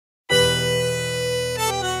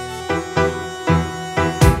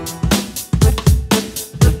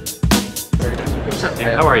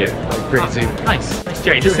Hey, how are you? Crazy. Nice. Nice,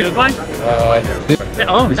 Jerry. This is a good fly?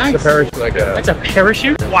 Oh, nice. It's a parachute, like a... That's a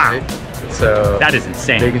parachute? Wow. So that is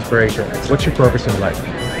insane. Big inspiration. What's your purpose in life?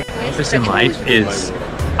 Purpose in life is,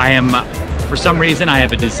 for some reason, I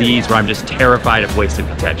have a disease where I'm just terrified of wasted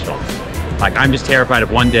potential. Like, I'm just terrified of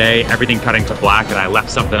one day everything cutting to black and I left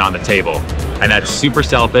something on the table. And that's super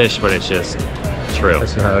selfish, but it's just true.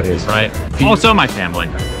 That's how it is. Right? Also my family.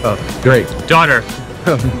 Oh, great. Daughter.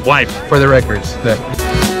 Wife. For the records.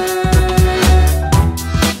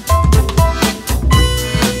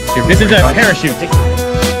 This is a parachute.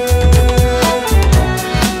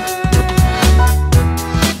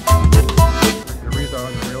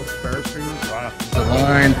 Wow. The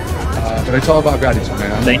line, but it's all about gratitude,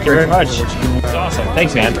 man. Thank you very much. That's awesome.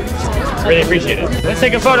 Thanks, man. Really appreciate it. Let's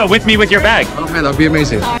take a photo with me with your bag. Oh man, that'd be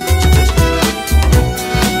amazing.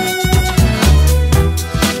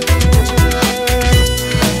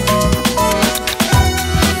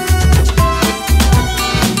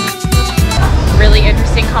 Really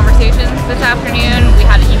interesting conversations this afternoon. We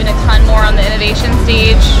had even a ton more on the innovation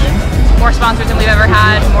stage, more sponsors than we've ever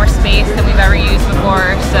had, more space than we've ever used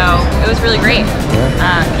before, so it was really great.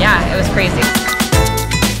 Yeah, it was crazy.